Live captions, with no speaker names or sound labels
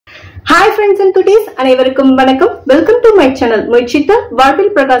Hi friends and cuties, அனைவருக்கும் வணக்கம். Welcome to my channel. முயற்சித்த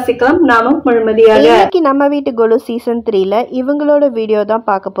வாழ்வில் பிரகாசிக்கலாம். நாம முழுமதியாக. இன்னைக்கு நம்ம வீட்டு கோலு சீசன் 3ல இவங்களோட வீடியோ தான்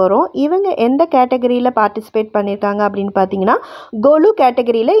பார்க்க போறோம். இவங்க எந்த கேட்டகரியில பார்ட்டிசிபேட் பண்ணிருக்காங்க அப்படினு பாத்தீங்கன்னா கோலு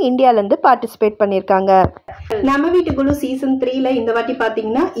கேட்டகரியில இந்தியால இருந்து பார்ட்டிசிபேட் பண்ணிருக்காங்க. நம்ம வீட்டு கோலு சீசன் 3ல இந்த வாட்டி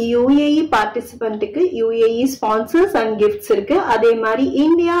பாத்தீங்கன்னா UAE பார்ட்டிசிபென்ட்க்கு UAE sponsors and gifts இருக்கு. அதே மாதிரி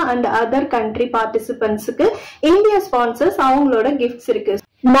India and other country பார்ட்டிசிபென்ட்ஸ்க்கு India sponsors அவங்களோட கிஃப்ட்ஸ் இருக்கு.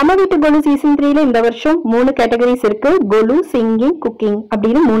 நம்ம வீட்டு கோலு சீசன் 3ல இந்த வருஷம் 3 கேட்டகரிஸ் இருக்கு. கோலு, சிங்கிங், குக்கிங்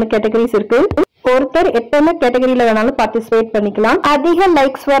அப்படின்னு 3 கேட்டகரிஸ் இருக்கு. ஒருத்தர் எத்தனை கேட்டகரியில வேணாலும் பார்ட்டிசிபேட் பண்ணிக்கலாம். அதிக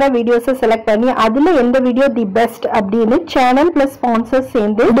லைக்ஸ் வர வீடியோஸை செலக்ட் பண்ணி அதுல எந்த வீடியோ தி பெஸ்ட் அப்படின்னு சேனல் பிளஸ் ஸ்பான்சர்ஸ்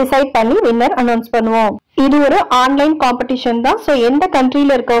சேர்ந்து டிசைட் பண்ணி வின்னர் அனௌன்ஸ் பண்ணுவோம். இது ஒரு ஆன்லைன் காம்படிஷன் தான். ஸோ எந்த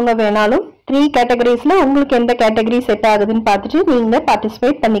கண்ட்ரியில இருக்கவங்க வேணாலும் 3 கேட்டகரிஸ்ல உங்களுக்கு எந்த கேட்டகரி செட் ஆகுதுன்னு பார்த்துட்டு நீங்க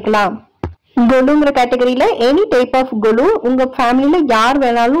பார்ட்டிசிபேட் பண்ணிக்கலாம். கோலுங்கிற கேட்டகரியில எனி டைப் ஆஃப் கோலு உங்க ஃபேமிலியில யார்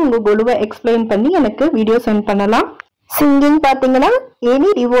வேணாலும் உங்க கோலுவை எக்ஸ்பிளைன் பண்ணி எனக்கு வீடியோ சென்ட் பண்ணலாம். சிங்கிங் பாத்தீங்கன்னா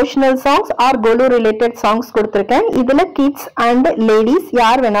எனி டிவோஷனல் சாங்ஸ் ஆர் கோலு ரிலேட்டட் சாங்ஸ் கொடுத்துருக்கேன். இதுல கிட்ஸ் அண்ட் லேடிஸ்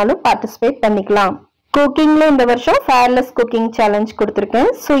யார் வேணாலும் பார்ட்டிசிபேட் பண்ணிக்கலாம். குக்கிங்ல இந்த வருஷம் ஃபேர்லெஸ் குக்கிங் சேலஞ்ச்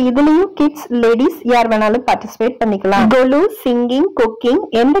கொடுத்துருக்கேன். ஸோ இதுலயும் கிட்ஸ் லேடிஸ் யார் வேணாலும் பார்ட்டிசிபேட் பண்ணிக்கலாம். கோலு, சிங்கிங், குக்கிங்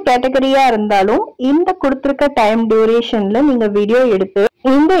எந்த கேட்டகரியா இருந்தாலும் இந்த கொடுத்துருக்க டைம் டியூரேஷன்ல நீங்க வீடியோ எடுத்து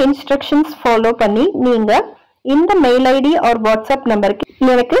இந்த இன்ஸ்ட்ரக்ஷன்ஸ் ஃபாலோ பண்ணி நீங்க இந்த மெயில் ஐடி ஆர் வாட்ஸ்அப் நம்பருக்கு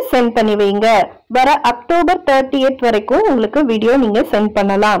எனக்கு சென்ட் பண்ணி வைங்க. வர அக்டோபர் 30th வரைக்கும் உங்களுக்கு வீடியோ நீங்க சென்ட்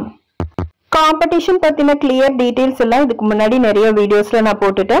பண்ணலாம். காம்படிஷன் பத்தின கிளியர் டீடைல்ஸ் எல்லாம் இதுக்கு முன்னாடி நிறைய வீடியோஸ்ல நான்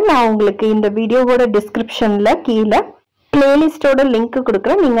போட்டுட்டேன். நான் உங்களுக்கு இந்த வீடியோவோட டிஸ்கிரிப்ஷன்ல கீழே பிளேலிஸ்டோட லிங்க்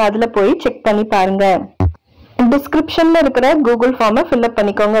கொடுக்குறேன். நீங்க அதுல போய் செக் பண்ணி பாருங்க. டிஸ்கிரிப்ஷன்ல இருக்கிற கூகுள் ஃபார்மை ஃபில்அப்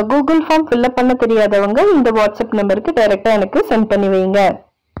பண்ணிக்கோங்க. கூகுள் ஃபார்ம் ஃபில்அப் பண்ண தெரியாதவங்க இந்த வாட்ஸ்அப் நம்பருக்கு டைரக்டா எனக்கு சென்ட் பண்ணி வைங்க.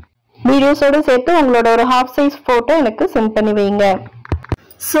 வீடியோஸோட சேர்த்து உங்களோட ஒரு ஹாஃப் சைஸ் போட்டோ எனக்கு சென்ட் பண்ணி வைங்க.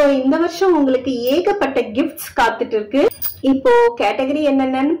 ஸோ இந்த வருஷம் உங்களுக்கு ஏகப்பட்ட கிஃப்ட்ஸ் காத்துட்டு இருக்கு. இப்போ கேட்டகரி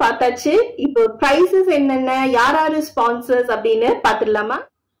என்னென்னு பார்த்தாச்சு. இப்போ பிரைசஸ் என்னென்ன, யாராரு ஸ்பான்சர்ஸ் அப்படின்னு பார்த்துடலாமா?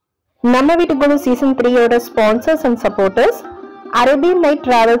 நம்ம வீட்டு கோலு season 3யோட sponsors and supporters Arabian night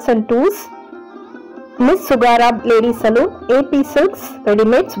travels and tours, miss சுகாரா lady salon, AP silks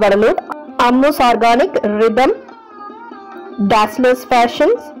readymades Vadalur, Ammu's organic, rhythm, டாஸ்லர்ஸ்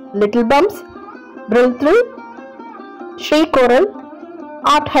fashions, little bumps, பிரில் thrill, Sri coral,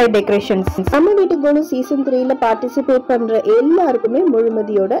 art high decorations. நம்ம வீட்டு கோலு சீசன் 3ல பார்ட்டிசிபேட் பண்ற எல்லாருக்குமே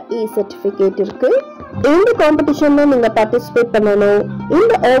முழுமதியோட சர்டிபிகேட் இருக்கு. இந்த காம்படிஷன்ல நீங்க பார்ட்டிசிபேட் பண்ணணும்,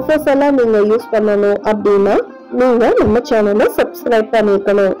 இந்த ஆஃபர்ஸ் எல்லாம் நீங்க யூஸ் பண்ணணும் அப்படின்னா நீங்க நம்ம சேனலை சப்ஸ்கிரைப்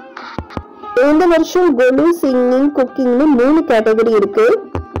பண்ணிருக்கணும். இந்த வருஷம் கோலு, சிங்கிங், குக்கிங்னு 3 கேட்டகரி இருக்கு.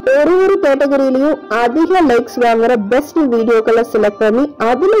 ஒரு கேட்டகரியிலையும் அதிக லைக்ஸ் வாங்குற பெஸ்ட் வீடியோக்களை செலக்ட் பண்ணி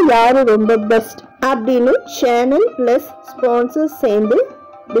அதுல யாரு ரொம்ப பெஸ்ட் அப்படின்னு சேனல் பிளஸ் ஸ்பான்சர்ஸ் சேர்ந்து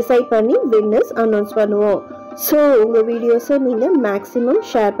டிசைட் பண்ணி வின்னர்ஸ் அனௌன்ஸ் பண்ணுவோம். ஸோ உங்க வீடியோஸை நீங்க மேக்ஸிமம்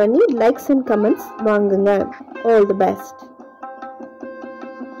ஷேர் பண்ணி லைக்ஸ் அண்ட் கமெண்ட்ஸ் வாங்குங்க. All the best.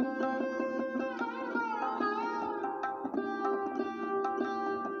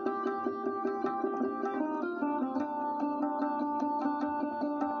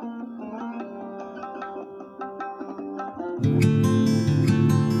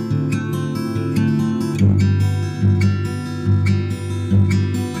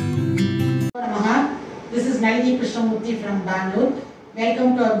 This is Nalini Krishnamurthy from Banglore. Welcome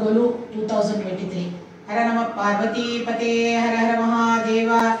to our Golu 2023. Hara Nama Parvati Pate Hara Hara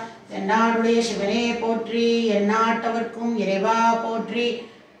Mahadeva. Ennadude Shivane Potri, Ennattavarkum Ireva Potri.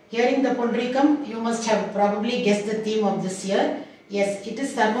 Hearing the Podrikam, you must have probably guessed the theme of this year. Yes, it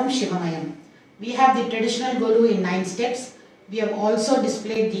is Sarvam Shivamayam. We have the traditional Golu in 9 steps. We have also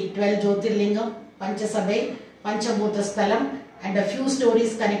displayed the 12 Jyotirlingam, Panchasabai, Panchabhuta Sthalam and a few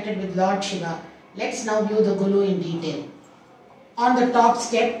stories connected with Lord Shiva. Let's now view the Golu in detail. On the top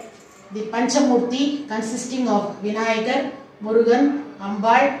step, the Panchamurti consisting of Vinayakar, Murugan,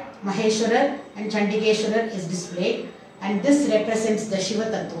 Ambal, Maheshwarar and Chandikeshwarar is displayed, and this represents the Shiva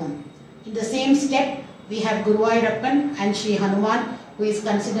Tattvam. In the same step, we have Guruvayurappan and Sri Hanuman, who is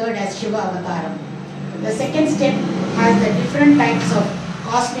considered as Shiva Avataram. The second step has the different types of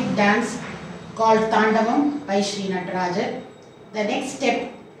cosmic dance called Tandavam by Sri Natarajar. The next step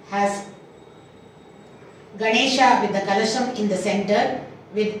has Ganesha with the Kalasham in the center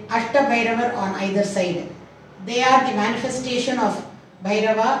with Ashta Bhairavar on either side. They are the manifestation of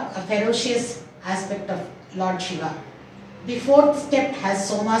Bhairava, a ferocious aspect of Lord Shiva. The fourth step has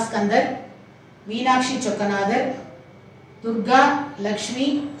Soma Skandar, Meenakshi Chokkanadar, Durga, Lakshmi,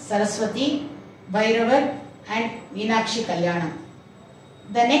 Saraswati, Bhairavar and Meenakshi Kalyanam.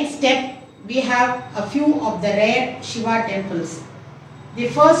 The next step we have a few of the rare Shiva temples. The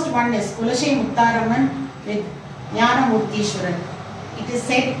first one is Kulashe Muttaraman with Jnanamurtishwaran. It is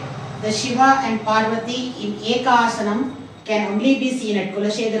said the Shiva and Parvati in Eka-asanam can only be seen at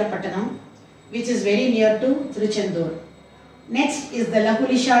Kulashegara which is very near to Tiruchendur. Next is the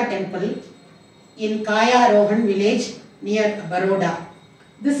Lakulisha temple in Kaya Rohan village near Baroda.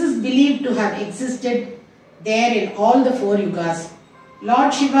 This is believed to have existed there in all the 4 yugas.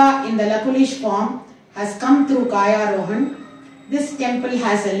 Lord Shiva in the Lakulish form has come through Kaya Rohan. This temple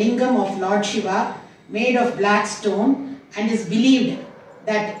has a lingam of Lord Shiva made of black stone and is believed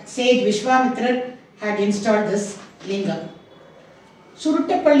that sage Vishwamitra had installed this lingam.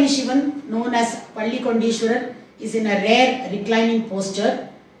 Suruttapalli Shivan, known as Pallikondishwarar, is in a rare reclining posture.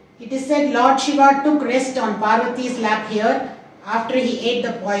 It is said Lord Shiva took rest on Parvati's lap here after he ate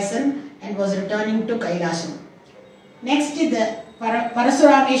the poison and was returning to Kailasam. Next is the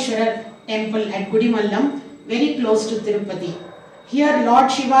Parasurameshwarar temple at Gudimallam, very close to Tirupati. Here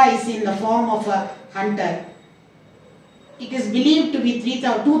Lord Shiva is in the form of a hunter. It is believed to be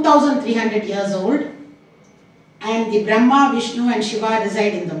 2300 years old, and the Brahma, Vishnu and Shiva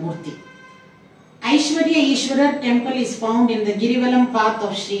reside in the Murti. Aishwarya Ishwarar temple is found in the Girivalam path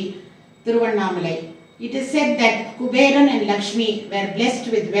of Sri Tiruvannamalai. It is said that Kuberan and Lakshmi were blessed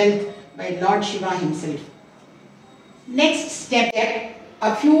with wealth by Lord Shiva himself. Next step,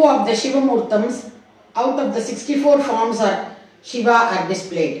 a few of the Shiva Murtams out of the 64 forms of Shiva are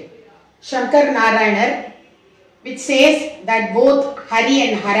displayed. Shankar Narayanar, which says that both Hari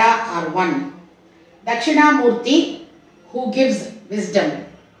and Hara are one. Dakshinamurti, who gives wisdom.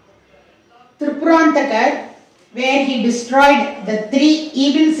 Tripurantakar, where he destroyed the 3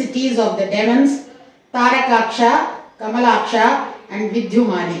 evil cities of the demons, Tarakaksha, Kamalaksha and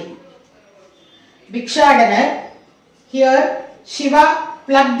Vidyumali. Bhikshadanar, here Shiva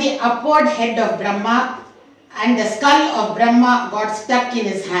plucked the upward head of Brahma and the skull of Brahma got stuck in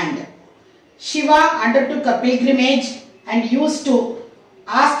his hand. Shiva undertook a pilgrimage and used to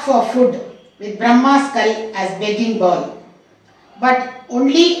ask for food with Brahma's skull as begging bowl. But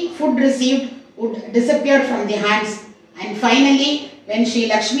only food received would disappear from the hands, and finally when Sri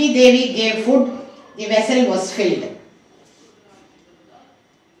Lakshmi Devi gave food, the vessel was filled.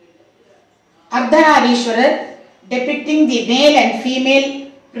 Ardhanarishwarar, depicting the male and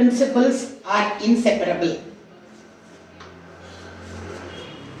female principles, are inseparable.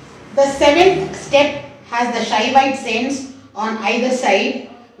 The 7th step has the Shaivite saints on either side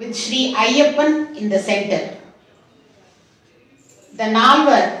with Sri Ayyappan in the center. The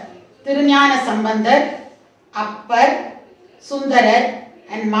Nalvar, Tirunjana Sambandar, Appar, Sundarar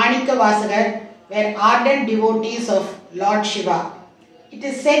and Manika Vasagar were ardent devotees of Lord Shiva. It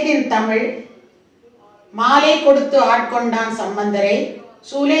is said in Tamil, Male Koduthu Aatkondan Sambandare,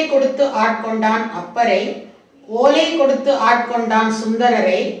 Sule Koduthu Aatkondan Appare, Ole Koduthu Aatkondan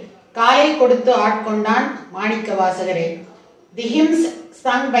Sundarare, Kale Koduthu Aatkondan Manika Vasagare. The hymns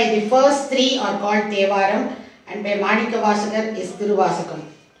sung by the first 3 are called Tevaram and by Manika Vasagar is Tiruvasakam.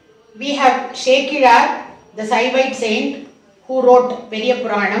 We have Shekirar, the Saivite saint, who wrote Periya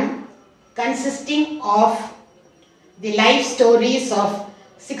Puranam, consisting of the life stories of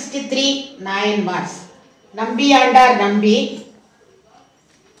 63 Nayanmars. Nambi Andar Nambi.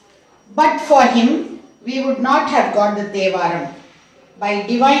 But for him, we would not have got the Tevaram. By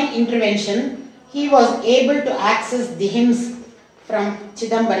divine intervention, he was able to access the hymns from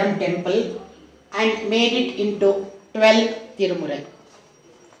Chidambaram temple and made it into 12 Tirumurai.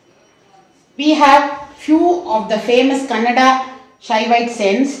 We have few of the famous Kannada Shaivite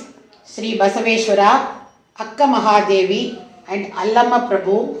saints, Sri Basaveshwara, Akka Mahadevi and Allama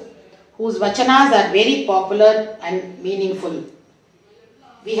Prabhu, whose vachanas are very popular and meaningful.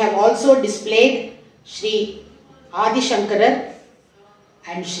 We have also displayed Sri Adi Shankarar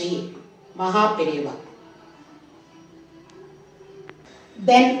and Sri Mahapereva.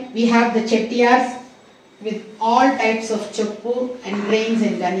 Then we have the Chettiyars with all types of chappu and grains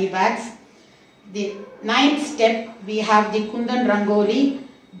in gunny bags. The 9th step, we have the Kundan Rangoli,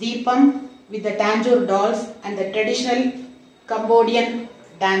 Deepam with the Tanjore dolls and the traditional Cambodian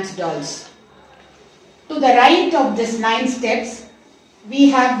dance dolls. To the right of these 9 steps, we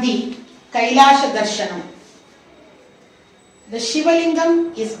have the Kailasha Darshanam. The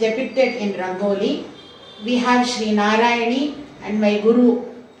Shivalingam is depicted in Rangoli. We have Sri Narayani and my Guru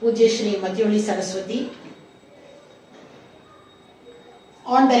Pujya Sri Madhyoli Saraswati.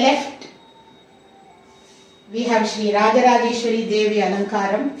 On the left, we have Sri Rajarajeshwari Devi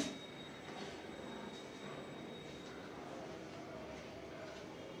Alankaram.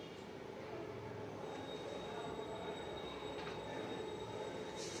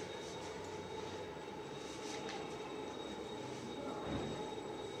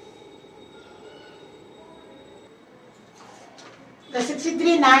 The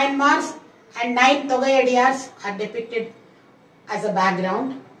 63 Nayanmars and 9 Togayadiyars are depicted as a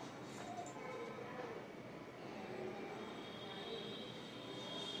background.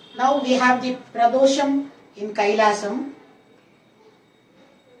 Now we have the Pradosham in Kailasam.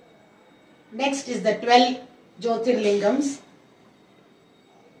 Next is the 12 Jyotirlingams.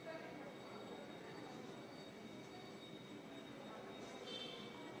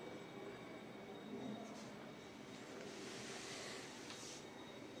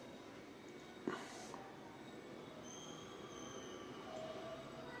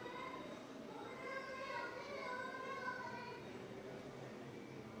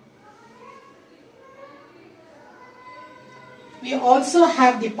 We also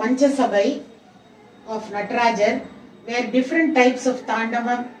have the Panchasabai of Natarajar, where different types of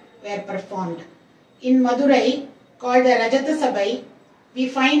Tandavam were performed. In Madurai, called the Rajata Sabai, we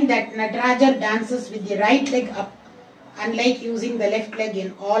find that Natarajar dances with the right leg up, unlike using the left leg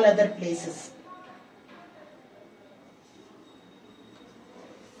in all other places.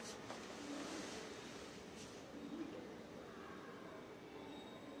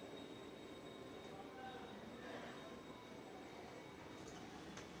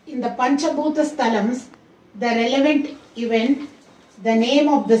 In the Panchabhuta Sthalams, the relevant event, the name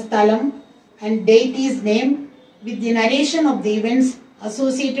of the Sthalam and deity's name with the narration of the events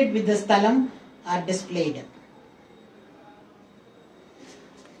associated with the Sthalam are displayed.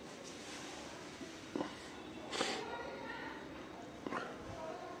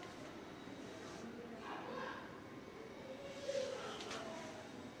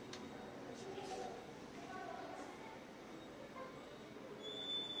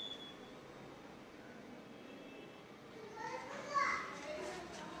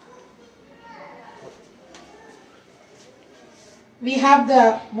 We have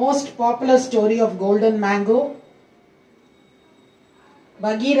the most popular story of Golden Mango,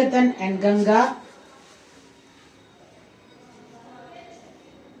 Bhagirathan and Ganga.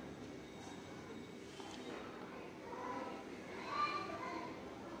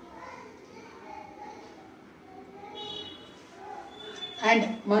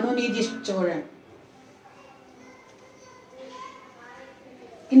 And Manunidhi Choran.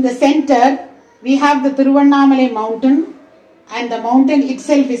 In the center, we have the Tiruvannamalai mountain, and the mountain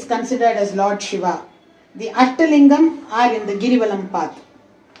itself is considered as Lord Shiva. The Ashtalingam are in the Girivalam path.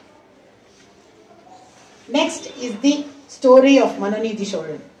 Next is the story of Manunidhi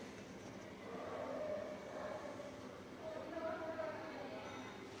Choran.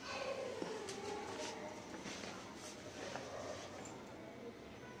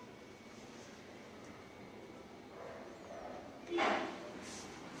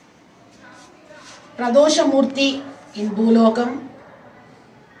 Pradoshamurthy in Bhulokam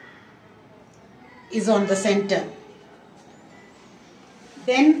is on the center.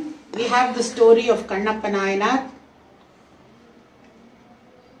 Then we have the story of Kannappa Nayanar,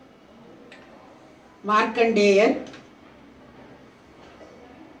 Markandeyer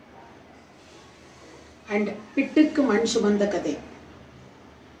and Pittukku Mann Sumanda Kadai.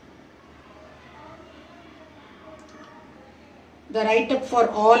 The write-up for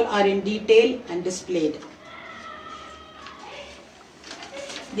all are in detail and displayed.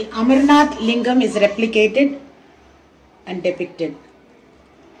 The Amarnath Lingam is replicated and depicted.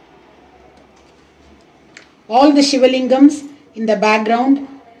 All the Shiva Lingams in the background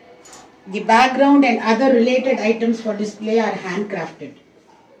and other related items for display are handcrafted.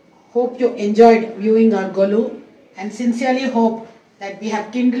 Hope you enjoyed viewing our golu and sincerely hope that we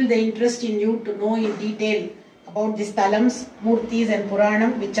have kindled the interest in you to know in detail about the sthalams, murtis and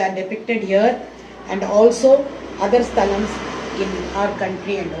Puranam which are depicted here, and also other sthalams in our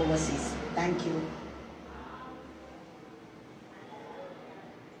country and overseas. Thank you.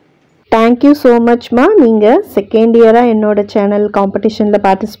 Thank you so much ma. நீங்க second இயரா என்னோட channel காம்படிஷன்ல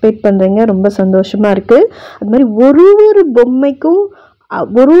participate பண்றீங்க, ரொம்ப சந்தோஷமா இருக்கு. அது மாதிரி ஒரு பொம்மைக்கும்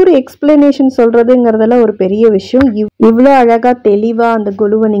ஒரு எக்ஸ்பிளனேஷன் சொல்றதுங்கிறதெல்லாம் ஒரு பெரிய விஷயம். இவ்வளோ அழகா தெளிவா அந்த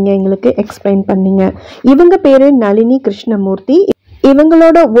குழுவை நீங்க எங்களுக்கு எக்ஸ்பிளைன் பண்ணீங்க. இவங்க பேரு நளினி கிருஷ்ணமூர்த்தி.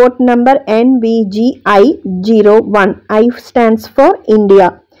 இவங்களோட vote number NVGI01. I stands for India.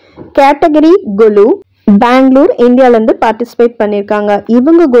 Category Kullu. Bangalore, இந்தியாவிலேருந்து பார்ட்டிசிபேட் பண்ணியிருக்காங்க.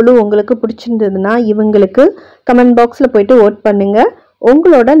 இவங்க குழு உங்களுக்கு பிடிச்சிருந்ததுன்னா இவங்களுக்கு கமெண்ட் பாக்ஸில் போயிட்டு ஓட் பண்ணுங்க.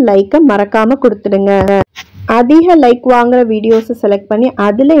 உங்களோட லைக்கை மறக்காம கொடுத்துடுங்க. அதிக லைக் வாங்குற வீடியோஸை செலக்ட் பண்ணி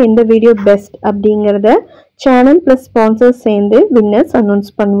அதில் எந்த வீடியோ பெஸ்ட் அப்படிங்கிறத சேனல் ப்ளஸ் ஸ்பான்சர்ஸ் சேர்ந்து வின்னர்ஸ்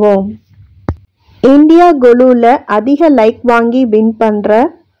அனௌன்ஸ் பண்ணுவோம். இந்தியா கொலுவில் அதிக லைக் வாங்கி வின் பண்ணுற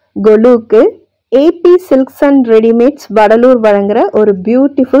கொலுக்கு AB silks and readymades Vadalur வழங்குற ஒரு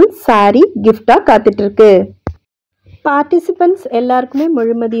பியூட்டிஃபுல் சாரீ கிஃப்டாக காத்துட்ருக்கு. பார்ட்டிசிபெண்ட்ஸ் எல்லாருக்குமே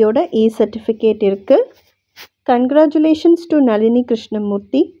முழுமதியோட சர்டிஃபிகேட் இருக்குது. Congratulations to Nalini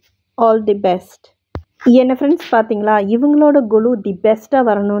Krishnamurthy. All the best. என்ன ஃப்ரெண்ட்ஸ் பார்த்தீங்களா, இவங்களோட கொலு தி பெஸ்ட்டாக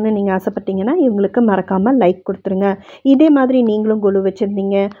வரணும்னு நீங்கள் ஆசைப்பட்டீங்கன்னா இவங்களுக்கு மறக்காமல் லைக் கொடுத்துருங்க. இதே மாதிரி நீங்களும் கொலு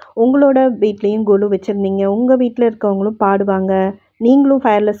வச்சுருந்தீங்க, உங்களோட வீட்லேயும் கொலு வச்சுருந்தீங்க, உங்கள் வீட்டில் இருக்கவங்களும் பாடுவாங்க, நீங்களும்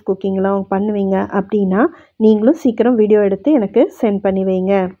ஃபயர்லெஸ் குக்கிங்லாம் பண்ணுவீங்க அப்படின்னா நீங்களும் சீக்கிரம் வீடியோ எடுத்து எனக்கு சென்ட் பண்ணி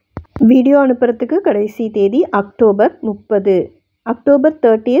வைங்க. வீடியோ அனுப்புறதுக்கு கடைசி தேதி October 30. October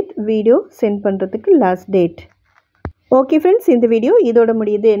 30th video send பண்ணுறதுக்கு லாஸ்ட் டேட். ஓகே ஃப்ரெண்ட்ஸ், இந்த வீடியோ இதோட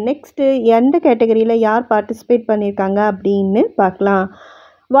முடியுது. நெக்ஸ்ட்டு எந்த கேட்டகரியில் யார் பார்ட்டிசிபேட் பண்ணியிருக்காங்க அப்படின்னு பார்க்கலாம்.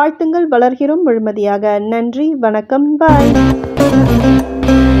 வாழ்த்துங்கள், வளர்கிறோம் முழுமதியாக. நன்றி, வணக்கம், பாய்.